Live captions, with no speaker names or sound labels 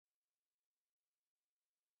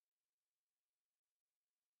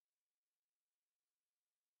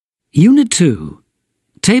Unit 2,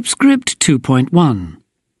 Tape Script 2.1.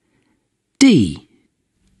 D.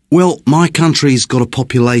 Well, my country's got a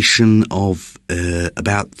population of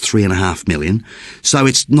about 3.5 million, so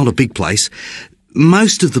it's not a big place.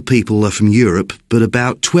 Most of the people are from Europe, but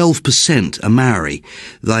about 12% are Maori.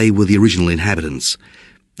 They were the original inhabitants.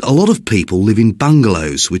 A lot of people live in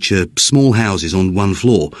bungalows, which are small houses on one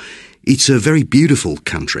floor. It's a very beautiful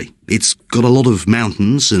country. It's got a lot of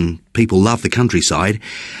mountains and people love the countryside.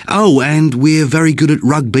 Oh, and we're very good at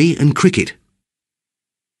rugby and cricket.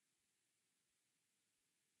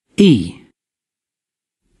 E.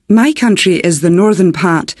 My country is the northern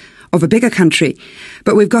part of a bigger country,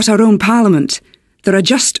 but we've got our own parliament. There are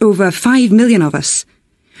just over 5 million of us.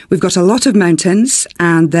 We've got a lot of mountains,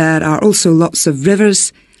 and there are also lots of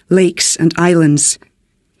rivers, lakes and islands.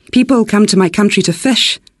 People come to my country to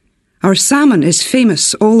fish. Our salmon is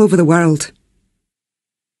famous all over the world.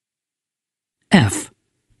 F.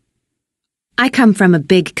 I come from a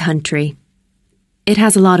big country. It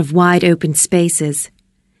has a lot of wide open spaces.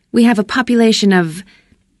 We have a population of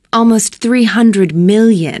almost 300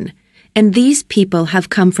 million, and these people have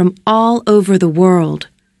come from all over the world.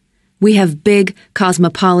 We have big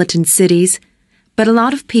cosmopolitan cities, but a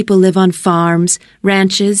lot of people live on farms,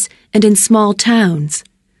 ranches, and in small towns.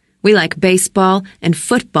 We like baseball and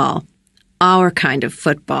football, our kind of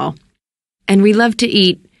football. And we love to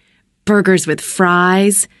eat burgers with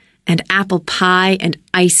fries and apple pie and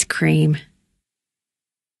ice cream.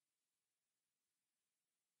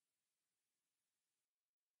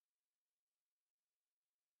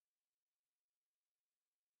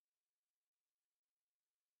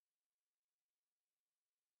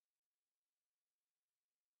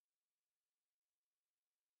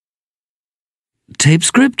 Tape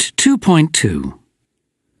Script 2.2.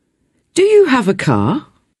 Do you have a car?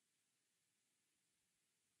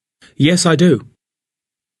 Yes, I do.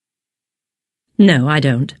 No, I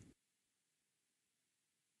don't.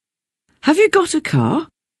 Have you got a car?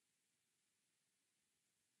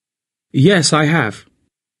 Yes, I have.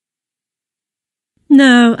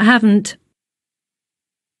 No, I haven't.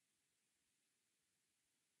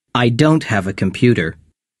 I don't have a computer.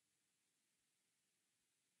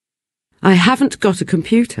 I haven't got a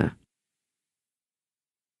computer.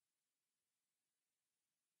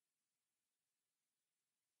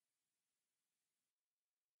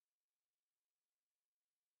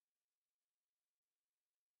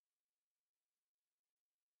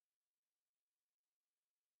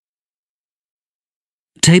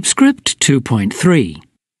 Tape Script 2.3.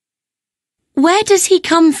 Where does he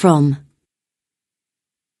come from?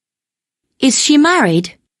 Is she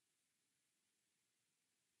married?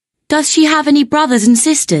 Does she have any brothers and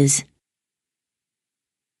sisters?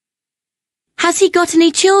 Has he got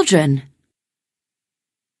any children?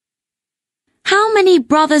 How many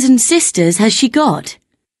brothers and sisters has she got?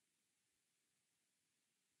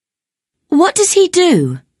 What does he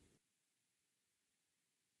do?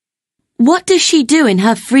 What does she do in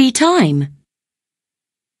her free time?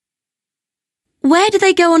 Where do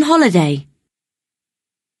they go on holiday?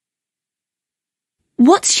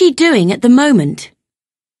 What's she doing at the moment?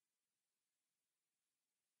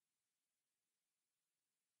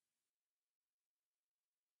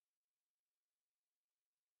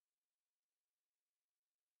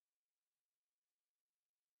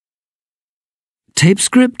 Tape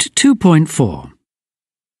Script 2.4.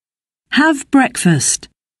 Have breakfast.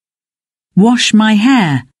 Wash my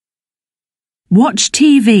hair. Watch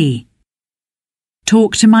TV.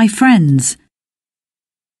 Talk to my friends.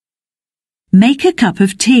 Make a cup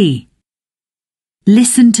of tea.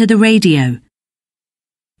 Listen to the radio.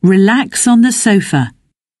 Relax on the sofa.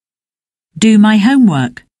 Do my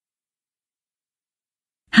homework.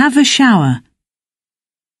 Have a shower.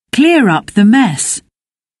 Clear up the mess.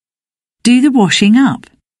 Do the washing up.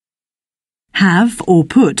 Have or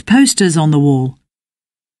put posters on the wall.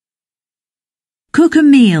 Cook a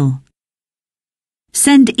meal.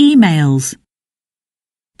 Send emails.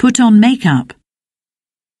 Put on makeup.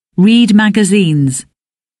 Read magazines.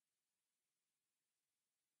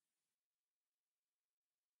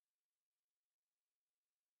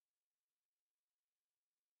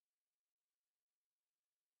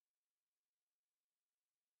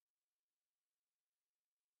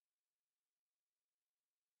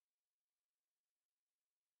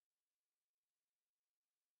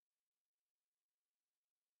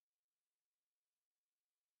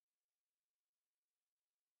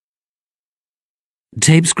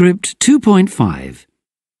 Tape Script 2.5.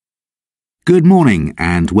 Good morning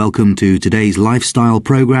and welcome to today's lifestyle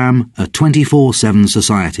programme, A 24/7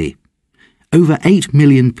 Society. Over 8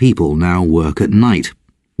 million people now work at night.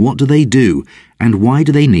 What do they do, and why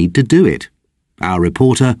do they need to do it? Our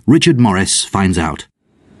reporter, Richard Morris, finds out.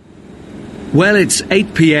 Well, it's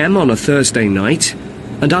 8 p.m. on a Thursday night,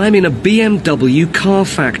 and I'm in a BMW car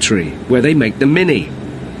factory where they make the Mini.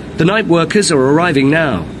 The night workers are arriving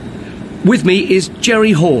now. With me is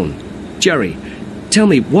Jerry Horn. Jerry, tell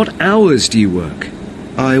me, what hours do you work?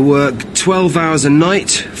 I work 12 hours a night,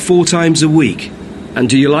 4 times a week. And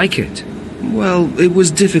do you like it? Well, it was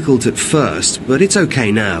difficult at first, but it's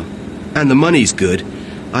okay now. And the money's good.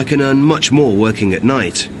 I can earn much more working at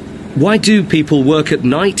night. Why do people work at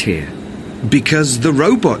night here? Because the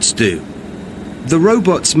robots do. The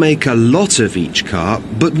robots make a lot of each car,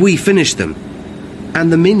 but we finish them.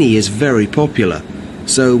 And the Mini is very popular,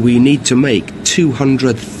 so we need to make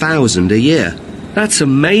 200,000 a year. That's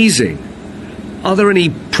amazing. Are there any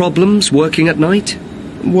problems working at night?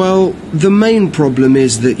 Well, the main problem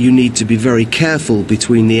is that you need to be very careful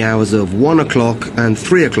between the hours of 1 o'clock and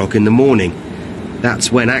 3 o'clock in the morning.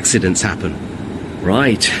 That's when accidents happen.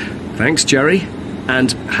 Right. Thanks, Jerry.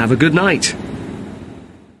 And have a good night.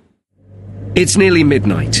 It's nearly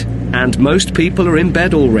midnight, and most people are in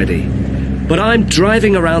bed already. But I'm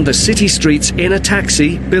driving around the city streets in a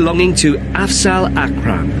taxi belonging to Afzal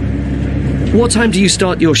Akram. What time do you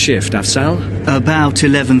start your shift, Afzal? About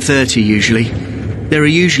 11:30 usually. There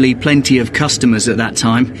are usually plenty of customers at that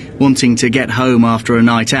time, wanting to get home after a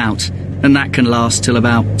night out, and that can last till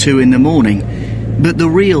about 2 in the morning. But the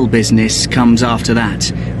real business comes after that,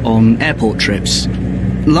 on airport trips.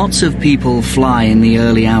 Lots of people fly in the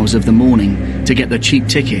early hours of the morning to get the cheap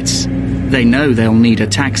tickets. They know they'll need a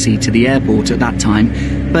taxi to the airport at that time,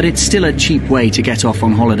 but it's still a cheap way to get off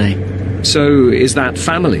on holiday. So, is that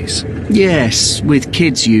families? Yes, with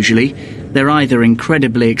kids usually. They're either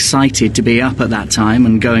incredibly excited to be up at that time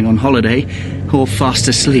and going on holiday, or fast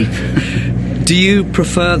asleep. Do you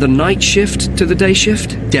prefer the night shift to the day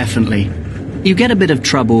shift? Definitely. You get a bit of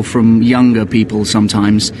trouble from younger people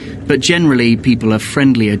sometimes, but generally people are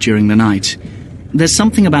friendlier during the night. There's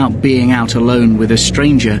something about being out alone with a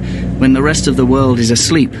stranger when the rest of the world is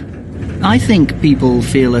asleep. I think people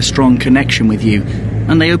feel a strong connection with you,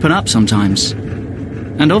 and they open up sometimes.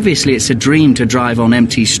 And obviously it's a dream to drive on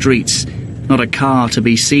empty streets, not a car to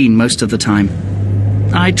be seen most of the time.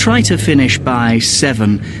 I try to finish by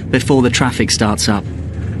 7 before the traffic starts up.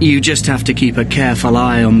 You just have to keep a careful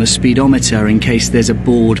eye on the speedometer in case there's a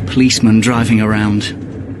bored policeman driving around.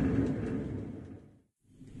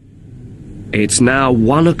 It's now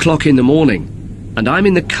 1 o'clock in the morning, and I'm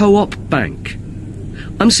in the Co-op Bank.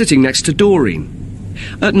 I'm sitting next to Doreen.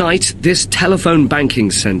 At night, this telephone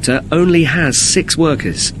banking centre only has 6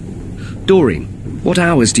 workers. Doreen, what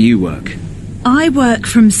hours do you work? I work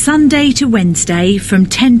from Sunday to Wednesday from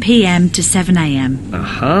 10 p.m. to 7 a.m.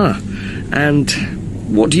 Aha. And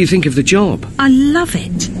what do you think of the job? I love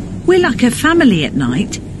it. We're like a family at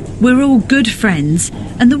night. We're all good friends,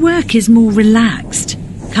 and the work is more relaxed.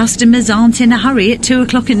 Customers aren't in a hurry at 2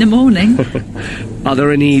 o'clock in the morning. Are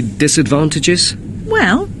there any disadvantages?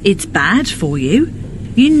 Well, it's bad for you.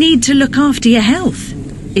 You need to look after your health.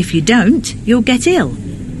 If you don't, you'll get ill.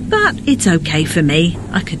 But it's okay for me.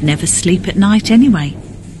 I could never sleep at night anyway.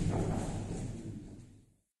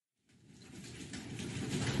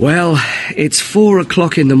 Well, it's 4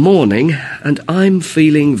 o'clock in the morning, and I'm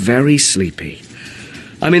feeling very sleepy.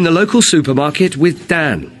 I'm in the local supermarket with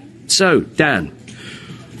Dan. So, Dan,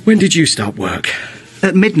 when did you start work?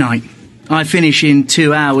 At midnight. I finish in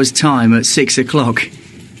 2 hours' time at 6 o'clock.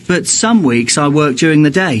 But some weeks I work during the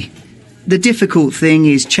day. The difficult thing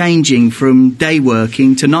is changing from day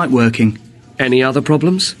working to night working. Any other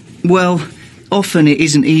problems? Well, often it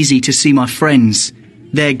isn't easy to see my friends.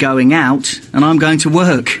 They're going out and I'm going to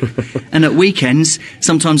work. And at weekends,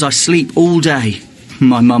 sometimes I sleep all day.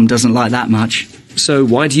 My mum doesn't like that much. So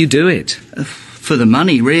why do you do it? For the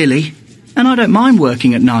money, really. And I don't mind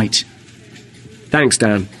working at night. Thanks,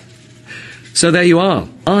 Dan. So there you are.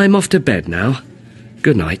 I'm off to bed now.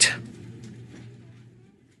 Good night.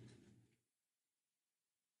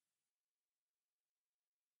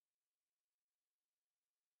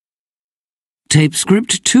 Tape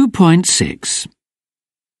script 2.6.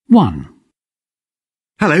 1.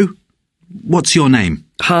 Hello. What's your name?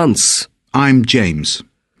 Hans. I'm James.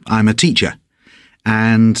 I'm a teacher.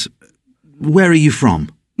 And where are you from?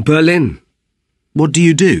 Berlin. What do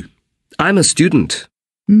you do? I'm a student.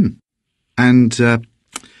 And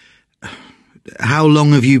how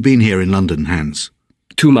long have you been here in London, Hans?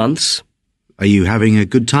 2 months. Are you having a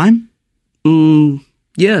good time?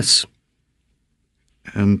 Yes.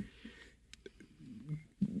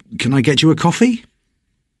 Can I get you a coffee?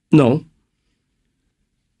 No.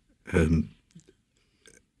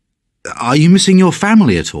 Are you missing your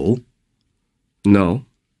family at all? No.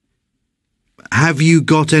 Have you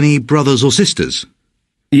got any brothers or sisters?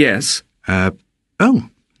 Yes. What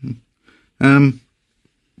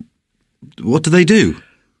do they do?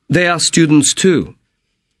 They are students too.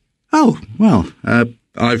 Oh, well,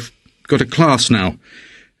 I've got a class now.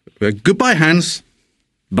 Goodbye, Hans.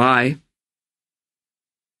 Bye.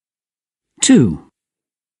 2.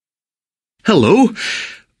 Hello.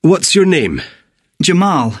 What's your name?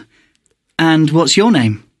 Jamal. And what's your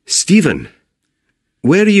name? Stephen.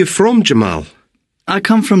 Where are you from, Jamal? I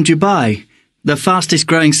come from Dubai, the fastest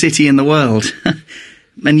growing city in the world.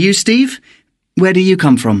 And you, Steve? Where do you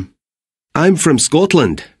come from? I'm from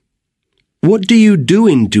Scotland. What do you do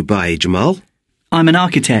in Dubai, Jamal? I'm an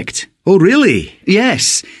architect. Oh, really?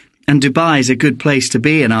 Yes, and Dubai is a good place to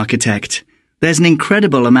be an architect. There's an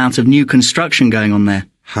incredible amount of new construction going on there.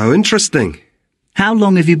 How interesting. How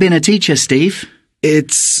long have you been a teacher, Steve?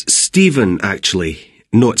 It's Stephen, actually,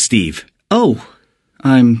 not Steve. Oh,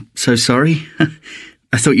 I'm so sorry.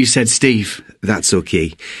 I thought you said Steve. That's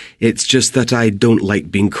okay. It's just that I don't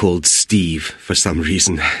like being called Steve for some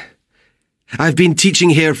reason. I've been teaching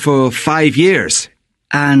here for 5 years.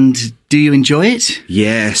 And do you enjoy it?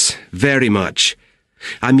 Yes, very much.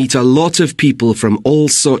 I meet a lot of people from all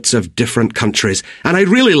sorts of different countries, and I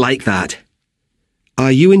really like that.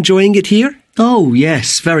 Are you enjoying it here? Oh,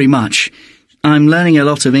 yes, very much. I'm learning a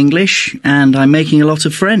lot of English, and I'm making a lot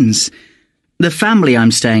of friends. The family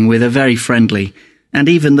I'm staying with are very friendly, and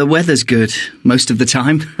even the weather's good most of the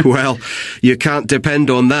time. Well, you can't depend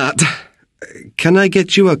on that. Can I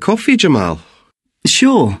get you a coffee, Jamal?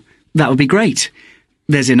 Sure, that would be great.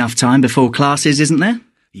 There's enough time before classes, isn't there?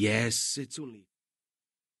 Yes, it's only...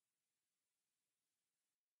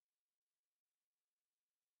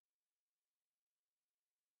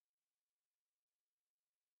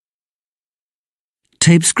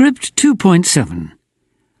 Tape script 2.7.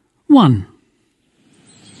 1.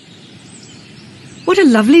 What a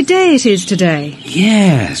lovely day it is today.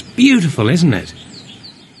 Yes, beautiful, isn't it?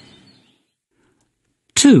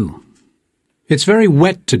 2. It's very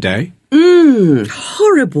wet today.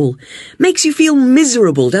 Horrible. Makes you feel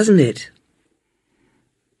miserable, doesn't it?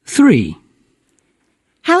 3.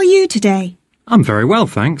 How are you today? I'm very well,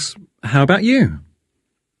 thanks. How about you?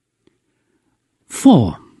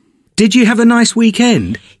 4. Did you have a nice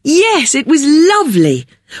weekend? Yes, it was lovely.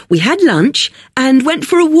 We had lunch and went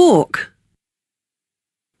for a walk.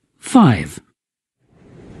 5.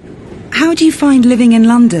 How do you find living in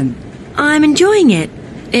London? I'm enjoying it.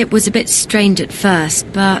 It was a bit strange at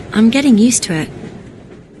first, but I'm getting used to it.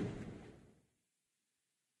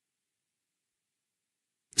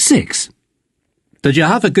 6. Did you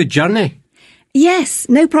have a good journey? Yes,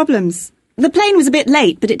 no problems. The plane was a bit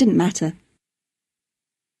late, but it didn't matter.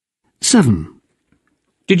 7.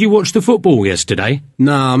 Did you watch the football yesterday?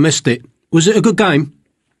 Nah, I missed it. Was it a good game?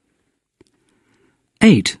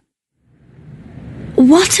 8.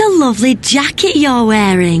 What a lovely jacket you're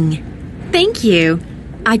wearing. Thank you.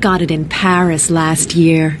 I got it in Paris last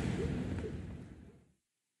year.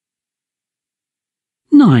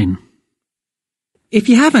 9. If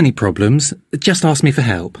you have any problems, just ask me for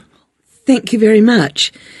help. Thank you very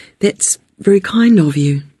much. That's very kind of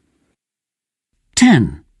you.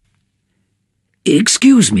 10.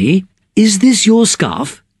 Excuse me, is this your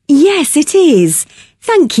scarf? Yes, it is.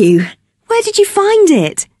 Thank you. Where did you find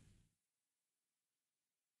it?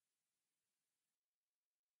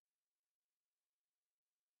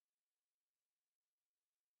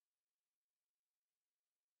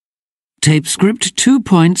 Tape script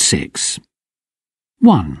 2.6.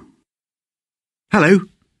 1. Hello.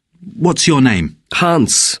 What's your name?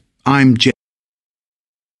 Hans. I'm J.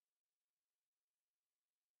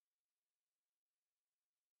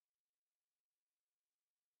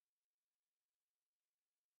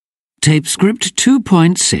 Tape script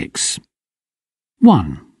 2.6.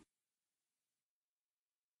 1.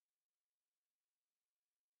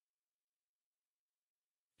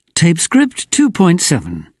 Tape script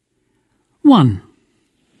 2.7. 1.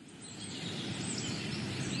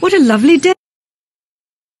 What a lovely day.